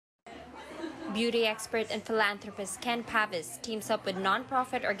Beauty expert and philanthropist Ken Paves teams up with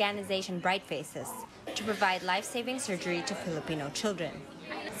nonprofit organization Bright Faces to provide life-saving surgery to Filipino children.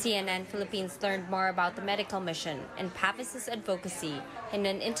 CNN Philippines learned more about the medical mission and Paves' advocacy in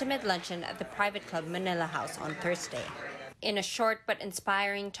an intimate luncheon at the private club Manila House on Thursday. In a short but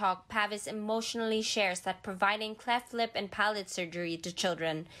inspiring talk, Paves emotionally shares that providing cleft lip and palate surgery to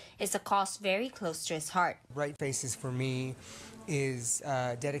children is a cause very close to his heart. Bright Faces for me is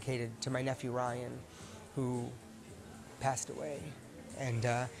dedicated to my nephew Ryan, who passed away. And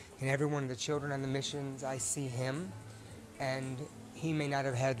in every one of the children on the missions, I see him, and he may not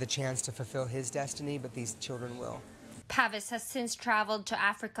have had the chance to fulfill his destiny, but these children will. Paves has since traveled to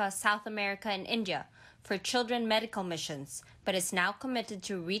Africa, South America, and India for children medical missions, but is now committed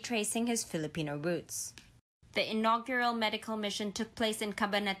to retracing his Filipino roots. The inaugural medical mission took place in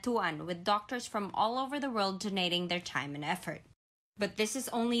Cabanatuan, with doctors from all over the world donating their time and effort. But this is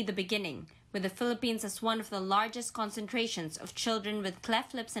only the beginning, with the Philippines as one of the largest concentrations of children with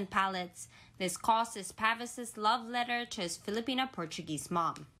cleft lips and palates. This cause is Paves' love letter to his Filipino-Portuguese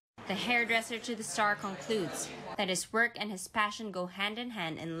mom. The hairdresser to the star concludes that his work and his passion go hand in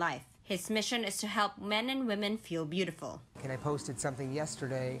hand in life. His mission is to help men and women feel beautiful. And I posted something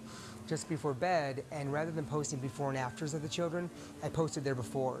yesterday just before bed, and rather than posting before and afters of the children, I posted their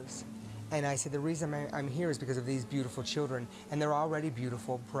befores. And I said the reason I'm here is because of these beautiful children, and they're already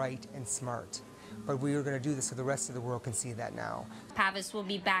beautiful, bright, and smart. But we are going to do this so the rest of the world can see that now. Paves will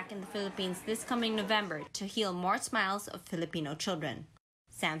be back in the Philippines this coming November to heal more smiles of Filipino children.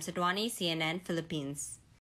 Sam Sidwani, CNN Philippines.